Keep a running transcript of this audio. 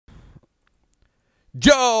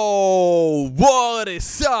Yo, what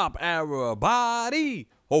is up, everybody?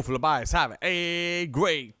 Hopefully, everybody's having a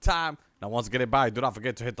great time. Now, once again, everybody, do not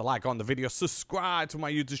forget to hit the like on the video, subscribe to my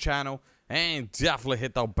YouTube channel, and definitely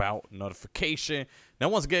hit the bell notification. Now,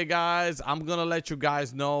 once again, guys, I'm gonna let you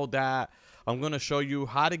guys know that I'm gonna show you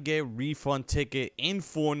how to get refund ticket in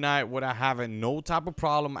Fortnite without having no type of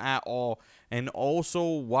problem at all, and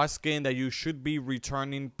also what skin that you should be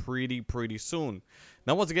returning pretty soon.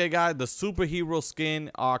 Now, once again, guys, the superhero skin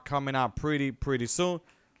are coming out pretty soon.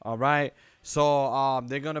 All right, so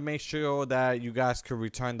they're gonna make sure that you guys can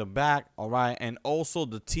return them back. All right, and also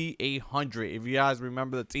the T800. If you guys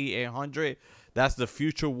remember the T800, that's the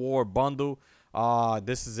Future War bundle.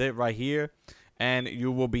 This is it right here, and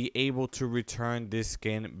you will be able to return this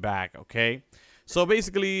skin back. Okay, so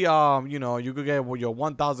basically, you know, you could get your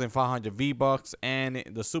 1,500 V-Bucks, and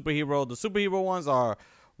the superhero ones are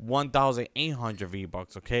 1,800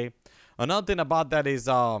 V-Bucks. Okay, another thing about that is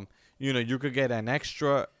you know, you could get an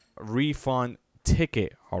extra refund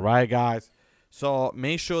ticket. All right, guys, so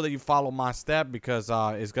make sure that you follow my step, because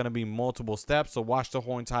it's gonna be multiple steps. So watch the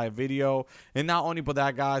whole entire video. And not only for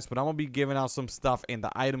that, guys, but I'm gonna be giving out some stuff in the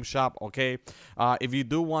item shop. Okay, if you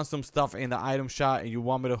do want some stuff in the item shop and you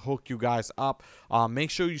want me to hook you guys up, make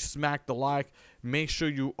sure you smack the like, make sure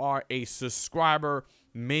you are a subscriber,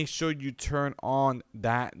 make sure you turn on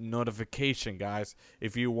that notification, guys,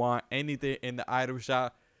 if you want anything in the item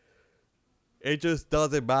shop. It just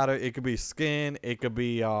doesn't matter. It could be skin, it could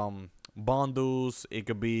be bundles, it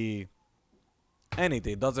could be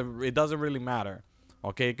anything. It doesn't really matter.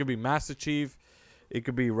 Okay, it could be Master Chief, it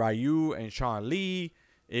could be Ryu and Chun-Li,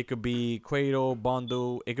 it could be Kratos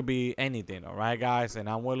bundle, it could be anything. All right, guys, and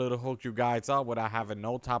I'm willing to hook you guys up without having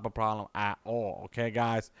no type of problem at all. Okay,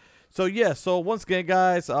 guys. So yeah, so once again,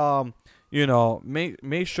 guys, you know,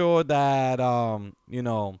 make sure that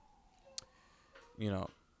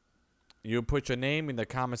you put your name in the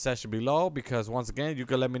comment section below, because once again, you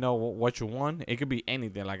can let me know what you want. It could be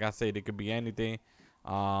anything. Like I said, it could be anything.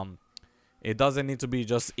 It doesn't need to be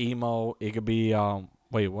just emo. It could be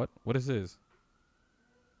wait, what is this?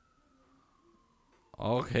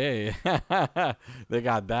 Okay. They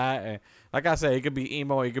got that, and like I said, it could be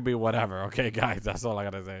emo, it could be whatever. Okay, guys, that's all I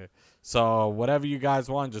gotta say. So whatever you guys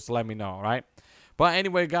want, just let me know. All right, but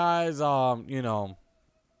anyway, guys, you know,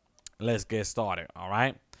 let's get started. All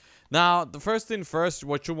right, now the first thing first,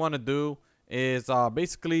 what you want to do is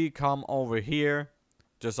basically come over here,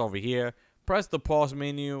 just over here, press the pause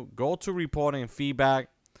menu, go to reporting and feedback.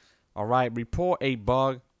 All right, report a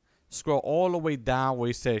bug, scroll all the way down where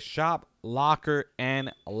it says shop, locker,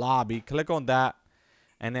 and lobby. Click on that,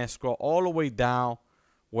 and then scroll all the way down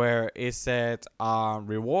where it says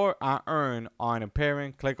reward I earn on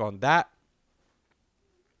appearing. Click on that,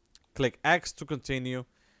 click X to continue,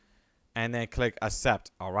 and then click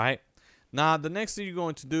accept. All right, now the next thing you're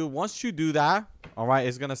going to do, once you do that, all right,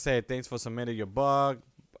 it's gonna say thanks for submitting your bug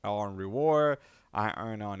on reward I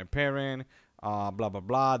earn on appearing, blah blah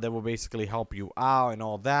blah. That will basically help you out and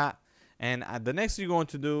all that. And the next thing you're going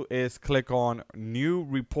to do is click on new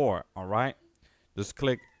report. All right, just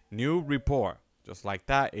click new report, just like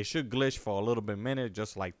that. It should glitch for a little bit minute,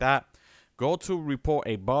 just like that. Go to report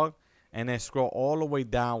a bug, and then scroll all the way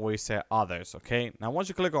down where it says others. Okay, now once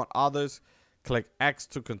you click on others, click X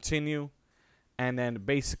to continue, and then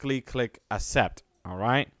basically click accept. All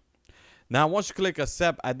right, now once you click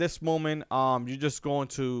accept, at this moment you're just going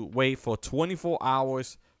to wait for 24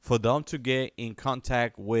 hours for them to get in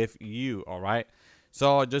contact with you. All right,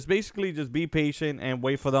 so just basically just be patient and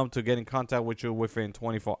wait for them to get in contact with you within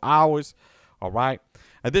 24 hours. All right,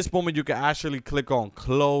 at this moment you can actually click on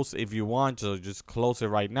close if you want, so just close it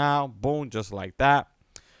right now. Boom, just like that.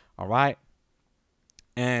 All right,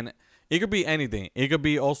 and it could be anything. It could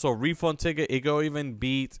be also a refund ticket. It could even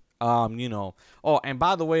beat you know, oh, and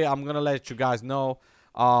by the way, I'm gonna let you guys know,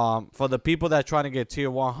 for the people that trying to get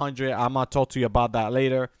tier 100, I'm gonna talk to you about that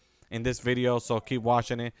later in this video, so keep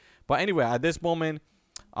watching it. But anyway, at this moment,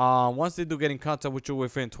 once they do get in contact with you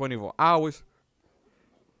within 24 hours,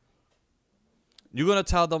 you're gonna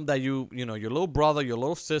tell them that you know, your little brother, your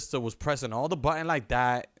little sister was pressing all the button like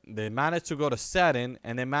that. They managed to go to setting,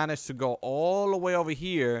 and they managed to go all the way over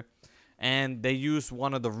here, and they used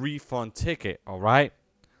one of the refund ticket. All right,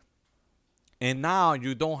 and now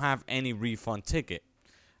you don't have any refund ticket.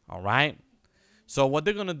 All right, so what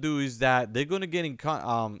they're gonna do is that they're gonna get in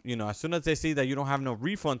you know, as soon as they see that you don't have no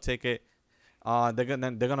refund ticket, they're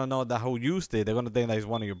gonna know that who used it. They're gonna think that it's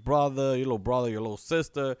one of your brother, your little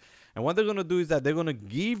sister, and what they're gonna do is that they're gonna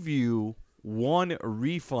give you one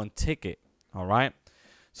refund ticket. All right,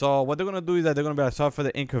 So what they're gonna do is that they're gonna be like, sorry for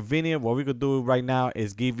the inconvenience. What we could do right now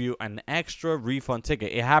is give you an extra refund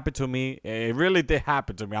ticket. It happened to me. It really did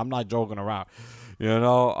happen to me. I'm not joking around. You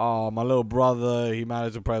know, my little brother, he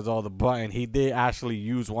managed to press all the button. He did actually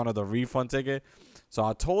use one of the refund ticket. So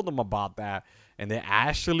I told them about that, and they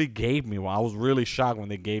actually gave me one. I was really shocked when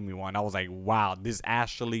they gave me one. I was like, wow, this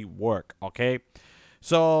actually worked. Okay.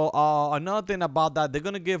 So another thing about that, they're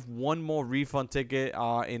gonna give one more refund ticket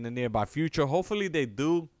in the nearby future. Hopefully they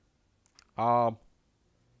do. They're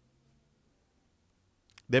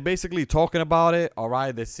basically talking about it. All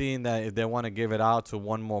right, they're seeing that if they want to give it out to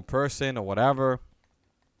one more person or whatever.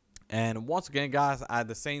 And once again, guys, at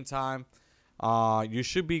the same time, you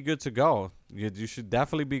should be good to go. You should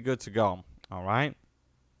definitely be good to go. All right.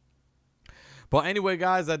 But anyway,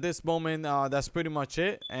 guys, at this moment, that's pretty much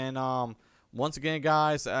it. And once again,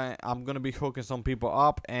 guys, I'm gonna be hooking some people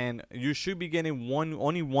up, and you should be getting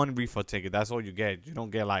only one refund ticket. That's all you get. You don't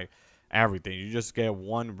get like everything. You just get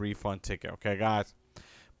one refund ticket. Okay, guys.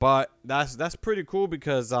 But that's pretty cool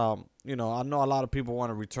because you know, I know a lot of people want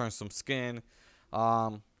to return some skin. At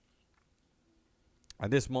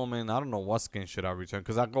this moment, I don't know what skin should I return,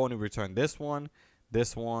 because I can only return this one,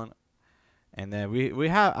 and then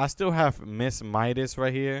I still have Miss Midas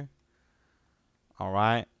right here. All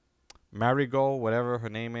right. Marigold, whatever her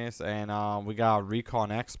name is, and we got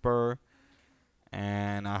Recon Expert,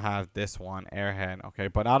 and I have this one, Airhead. Okay,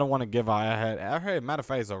 but I don't want to give out Airhead. Matter of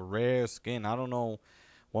fact, is a rare skin. I don't know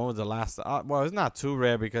when was the last. Well, it's not too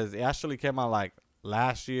rare because it actually came out like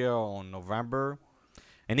last year on November,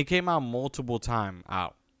 and it came out multiple times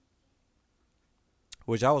out,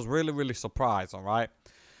 which I was really surprised. All right.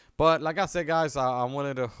 But like I said, guys, I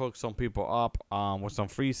wanted to hook some people up with some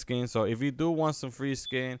free skin. So if you do want some free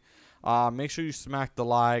skin, make sure you smack the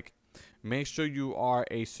like. Make sure you are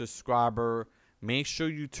a subscriber. Make sure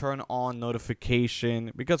you turn on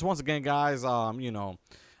notification, because once again, guys, you know,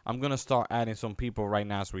 I'm gonna start adding some people right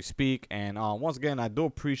now as we speak. And once again, I do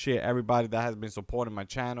appreciate everybody that has been supporting my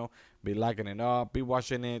channel. Be liking it up, be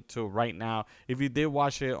watching it till right now. If you did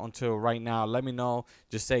watch it until right now, let me know.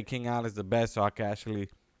 Just say King Al is the best, so I can actually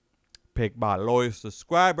pick my loyal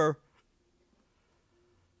subscriber.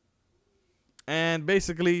 And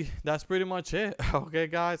basically that's pretty much it. Okay,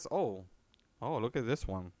 guys. Oh, look at this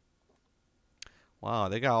one. Wow,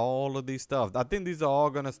 they got all of these stuff. I think these are all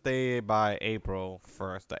gonna stay by April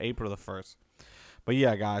 1st, April the 1st. But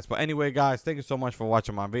yeah, guys. But anyway, guys, thank you so much for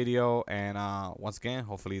watching my video. And once again,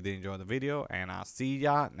 hopefully you did enjoy the video, and I'll see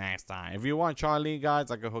y'all next time. If you want Charlie,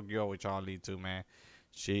 guys, I can hook you up with Charlie too, man.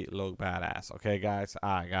 She look badass. Okay, guys.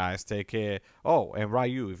 Alright, guys. Take care. Oh, and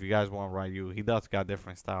Ryu, if you guys want Ryu, he does got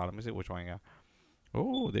different style. Let me see which one you got.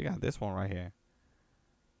 Oh, they got this one right here.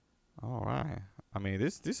 Alright. I mean,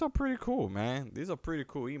 these are pretty cool, man. These are pretty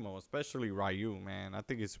cool emo, especially Ryu, man. I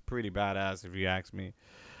think it's pretty badass if you ask me.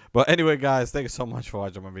 But anyway, guys, thank you so much for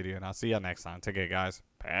watching my video, and I'll see you next time. Take care, guys.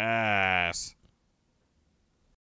 Peace.